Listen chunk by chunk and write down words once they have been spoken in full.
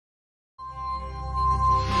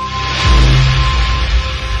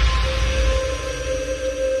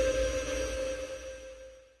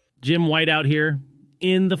Jim Whiteout here,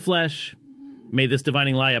 in the flesh. May this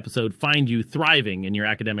Divining Lie episode find you thriving in your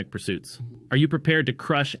academic pursuits. Are you prepared to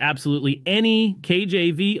crush absolutely any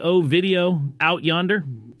KJVO video out yonder?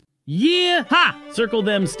 Yeah! Ha! Circle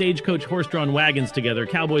them stagecoach horse-drawn wagons together,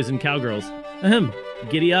 cowboys and cowgirls. Ahem.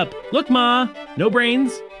 Giddy up. Look, Ma! No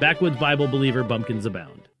brains. Backwoods Bible believer bumpkins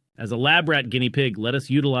abound. As a lab rat guinea pig, let us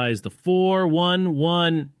utilize the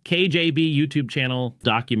 411 KJB YouTube channel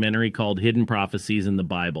documentary called Hidden Prophecies in the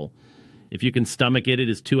Bible. If you can stomach it, it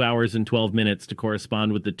is 2 hours and 12 minutes to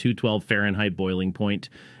correspond with the 212 Fahrenheit boiling point,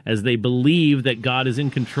 as they believe that God is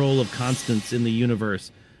in control of constants in the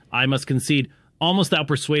universe. I must concede, almost thou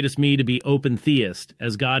persuadest me to be open theist,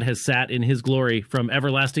 as God has sat in his glory from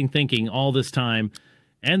everlasting thinking all this time.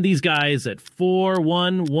 And these guys at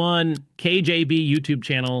 411 KJB YouTube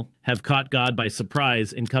channel have caught God by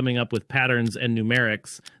surprise in coming up with patterns and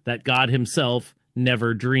numerics that God himself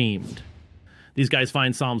never dreamed. These guys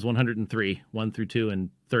find Psalms 103, 1 through 2, and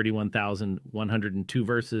 31,102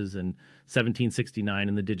 verses, and 1769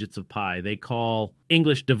 in the digits of pi. They call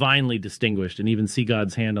English divinely distinguished, and even see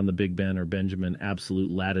God's hand on the Big Ben or Benjamin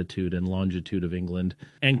absolute latitude and longitude of England,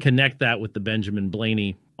 and connect that with the Benjamin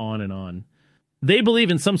Blaney, on and on. They believe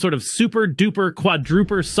in some sort of super-duper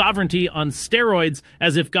quadruper sovereignty on steroids,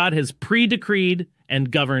 as if God has pre-decreed and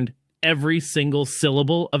governed every single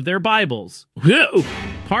syllable of their Bibles. Whoa!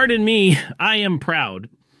 Pardon me, I am proud.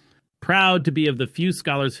 Proud to be of the few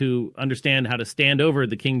scholars who understand how to stand over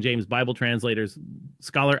the King James Bible translators.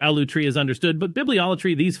 Scholar Alutri is understood, but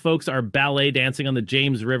bibliolatry, these folks are ballet dancing on the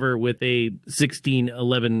James River with a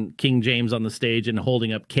 1611 King James on the stage and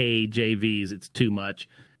holding up KJVs. It's too much.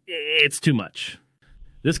 It's too much.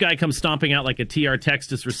 This guy comes stomping out like a TR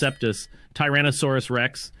Textus Receptus, Tyrannosaurus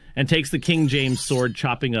Rex, and takes the King James sword,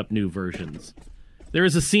 chopping up new versions. There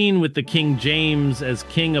is a scene with the King James as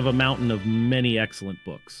king of a mountain of many excellent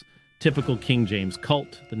books. Typical King James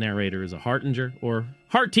cult. The narrator is a Hartinger, or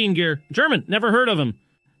Hartinger. German, never heard of him.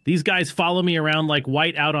 These guys follow me around like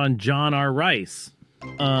Whiteout on John R. Rice.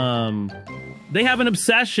 They have an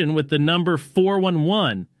obsession with the number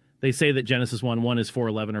 411. They say that Genesis 1:1 is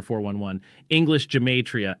 411 or 411, English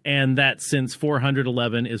gematria, and that since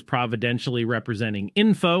 411 is providentially representing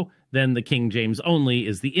info, then the King James only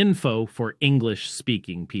is the info for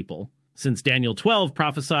English-speaking people. Since Daniel 12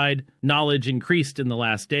 prophesied, knowledge increased in the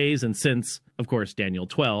last days, and since, of course, Daniel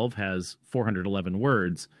 12 has 411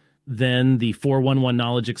 words, then the 411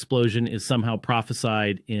 knowledge explosion is somehow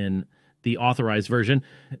prophesied in the authorized version.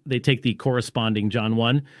 They take the corresponding John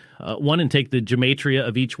 1, and take the gematria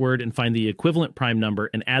of each word and find the equivalent prime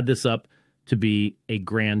number and add this up to be a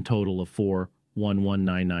grand total of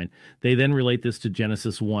 41199. They then relate this to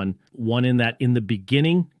Genesis 1 in that in the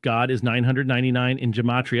beginning, God is 999 in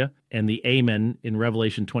gematria, and the Amen in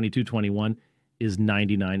Revelation 22:21 is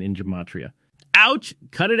 99 in gematria. Ouch!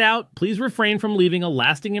 Cut it out. Please refrain from leaving a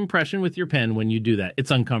lasting impression with your pen when you do that.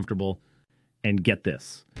 It's uncomfortable. And get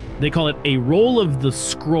this. They call it a roll of the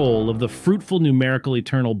scroll of the fruitful numerical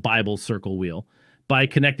eternal Bible circle wheel by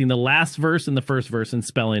connecting the last verse and the first verse and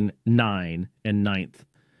spelling 9 and ninth.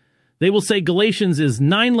 They will say Galatians is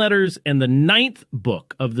 9 letters and the 9th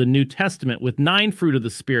book of the New Testament with 9 fruit of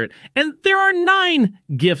the Spirit. And there are 9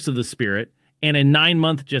 gifts of the Spirit and a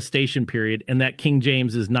 9-month gestation period, and that King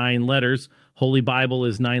James is 9 letters, Holy Bible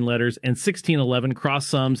is 9 letters, and 1611 cross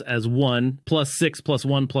sums as 1 plus 6 plus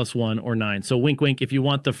 1 plus 1, or 9. So wink, wink, if you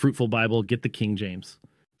want the fruitful Bible, get the King James.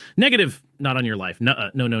 Negative, not on your life.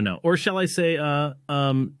 No. Or shall I say,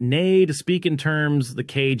 nay, to speak in terms the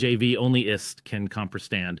KJV onlyist can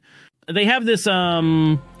comprehend. They have this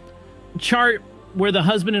chart where the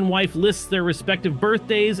husband and wife lists their respective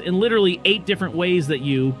birthdays in literally 8 different ways that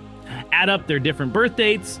you add up their different birth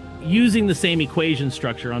dates using the same equation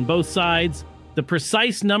structure on both sides. The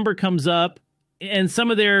precise number comes up, and some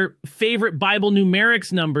of their favorite Bible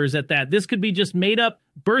numerics numbers at that. This could be just made up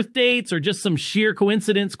birth dates or just some sheer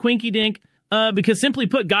coincidence, quinky dink, because simply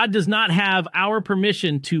put, God does not have our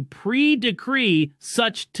permission to pre-decree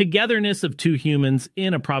such togetherness of two humans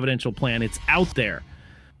in a providential plan. It's out there.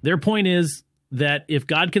 Their point is that if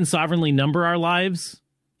God can sovereignly number our lives,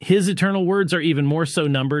 his eternal words are even more so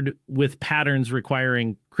numbered, with patterns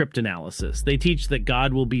requiring cryptanalysis. They teach that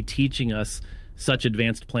God will be teaching us such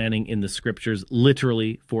advanced planning in the scriptures,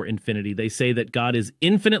 literally for infinity. They say that God is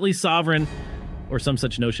infinitely sovereign, or some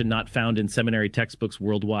such notion not found in seminary textbooks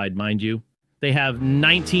worldwide, mind you. They have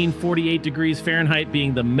 1948 degrees Fahrenheit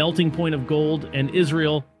being the melting point of gold, and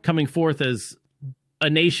Israel coming forth as a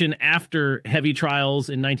nation after heavy trials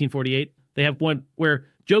in 1948. They have one where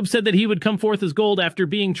Job said that he would come forth as gold after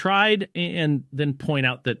being tried, and then point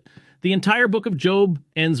out that the entire book of Job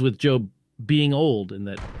ends with Job being old, and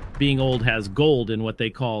that being old has gold in what they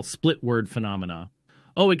call split word phenomena.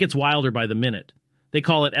 Oh, it gets wilder by the minute. They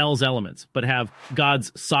call it L's elements, but have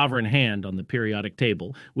God's sovereign hand on the periodic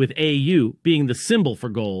table, with AU being the symbol for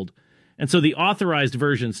gold. And so the authorized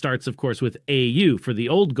version starts, of course, with AU for the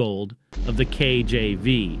old gold of the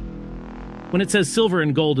KJV. When it says silver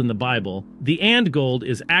and gold in the Bible, the and gold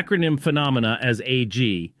is acronym phenomena as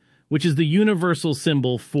AG, which is the universal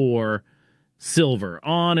symbol for silver.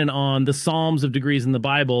 On and on, the Psalms of degrees in the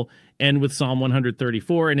Bible end with Psalm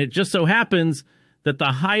 134, and it just so happens that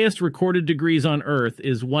the highest recorded degrees on Earth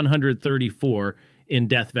is 134 in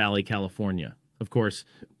Death Valley, California. Of course,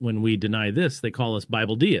 when we deny this, they call us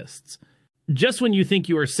Bible deists. Just when you think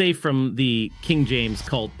you are safe from the King James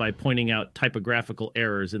cult by pointing out typographical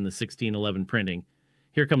errors in the 1611 printing,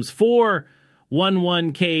 here comes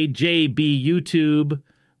 411KJB YouTube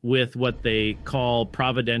with what they call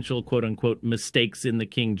providential, quote-unquote, mistakes in the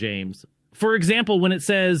King James. For example, when it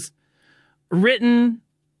says, written,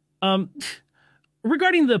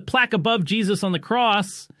 regarding the plaque above Jesus on the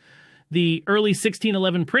cross, the early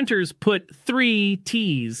 1611 printers put 3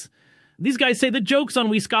 T's. These guys say the joke's on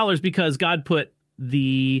we scholars because God put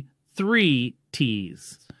the 3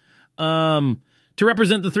 T's. To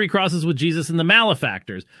represent the 3 crosses with Jesus and the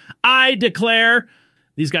malefactors. I declare...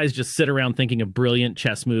 These guys just sit around thinking of brilliant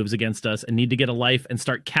chess moves against us and need to get a life and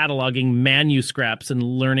start cataloging manuscripts and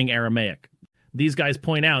learning Aramaic. These guys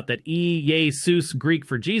point out that Jesus Greek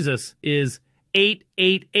for Jesus is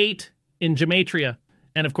 888 in gematria.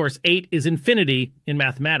 And of course, 8 is infinity in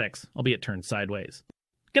mathematics, albeit turned sideways.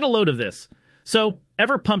 Get a load of this. So,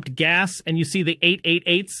 ever pumped gas and you see the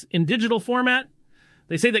 888s in digital format?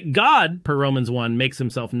 They say that God, per Romans 1, makes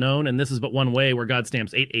himself known, and this is but one way where God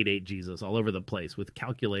stamps 888 Jesus all over the place with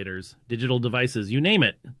calculators, digital devices, you name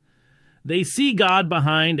it. They see God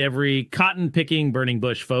behind every cotton-picking burning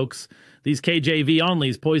bush, folks. These KJV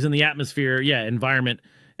onlys poison the atmosphere, environment,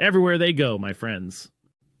 everywhere they go, my friends.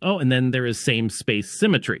 Oh, and then there is same-space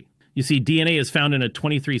symmetry. You see, DNA is found in a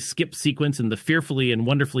 23-skip sequence in the fearfully and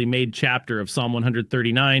wonderfully made chapter of Psalm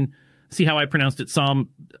 139. See how I pronounced it Psalm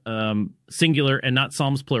singular and not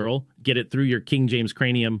Psalms plural. Get it through your King James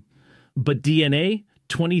cranium. But DNA,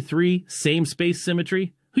 23, same space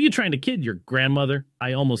symmetry. Who you trying to kid, your grandmother?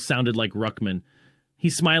 I almost sounded like Ruckman.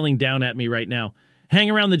 He's smiling down at me right now.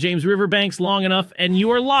 Hang around the James River banks long enough and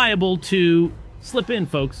you are liable to slip in,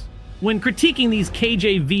 folks. When critiquing these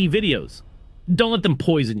KJV videos, don't let them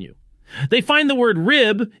poison you. They find the word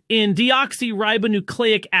rib in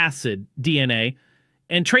deoxyribonucleic acid, DNA,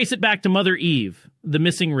 and trace it back to Mother Eve, the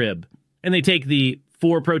missing rib. And they take the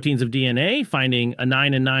 4 proteins of DNA, finding a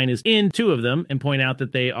 9 and 9 is in 2 of them, and point out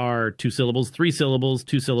that they are 2 syllables, 3 syllables,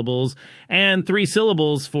 2 syllables, and 3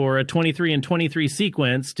 syllables for a 23 and 23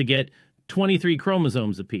 sequence to get 23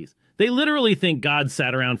 chromosomes apiece. They literally think God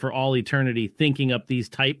sat around for all eternity thinking up these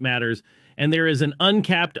type matters, and there is an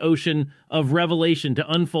uncapped ocean of revelation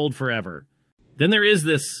to unfold forever. Then there is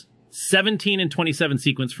this 17 and 27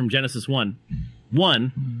 sequence from Genesis 1,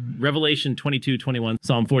 Revelation 22:21,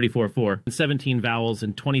 Psalm 44:4, 17 vowels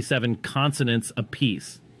and 27 consonants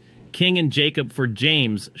apiece. King and Jacob for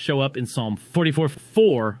James show up in Psalm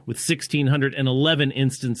 44:4 with 1,611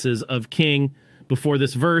 instances of king before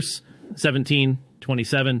this verse,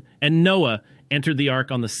 17:27, and Noah entered the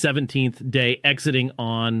ark on the 17th day, exiting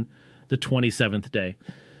on the 27th day.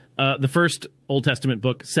 The first Old Testament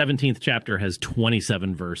book, 17th chapter, has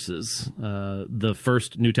 27 verses. The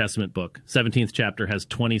first New Testament book, 17th chapter, has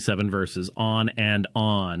 27 verses, on and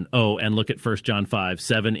on. Oh, and look at 1 John 5,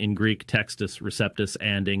 7 in Greek, Textus, Receptus,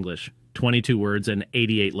 and English. 22 words and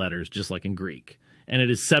 88 letters, just like in Greek. And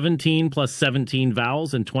it is 17 plus 17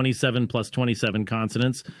 vowels and 27 plus 27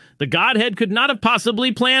 consonants. The Godhead could not have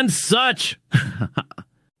possibly planned such.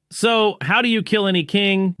 So, how do you kill any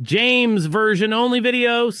king? James version only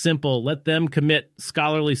video? Simple. Let them commit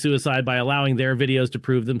scholarly suicide by allowing their videos to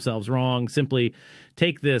prove themselves wrong. Simply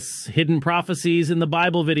take this hidden prophecies in the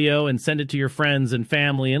Bible video and send it to your friends and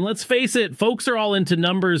family. And let's face it, folks are all into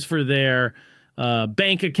numbers for their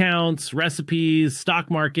bank accounts, recipes,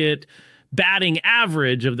 stock market, batting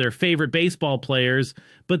average of their favorite baseball players,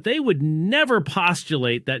 but they would never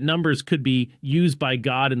postulate that numbers could be used by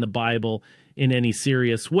God in the Bible in any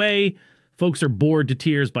serious way. Folks are bored to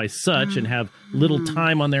tears by such and have little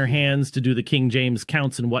time on their hands to do the King James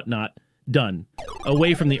counts and whatnot. Done.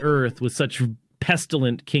 Away from the earth with such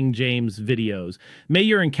pestilent King James videos. May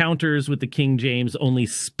your encounters with the King James only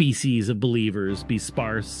species of believers be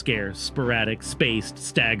sparse, scarce, sporadic, spaced,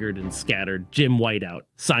 staggered, and scattered. Jim Whiteout,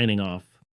 signing off.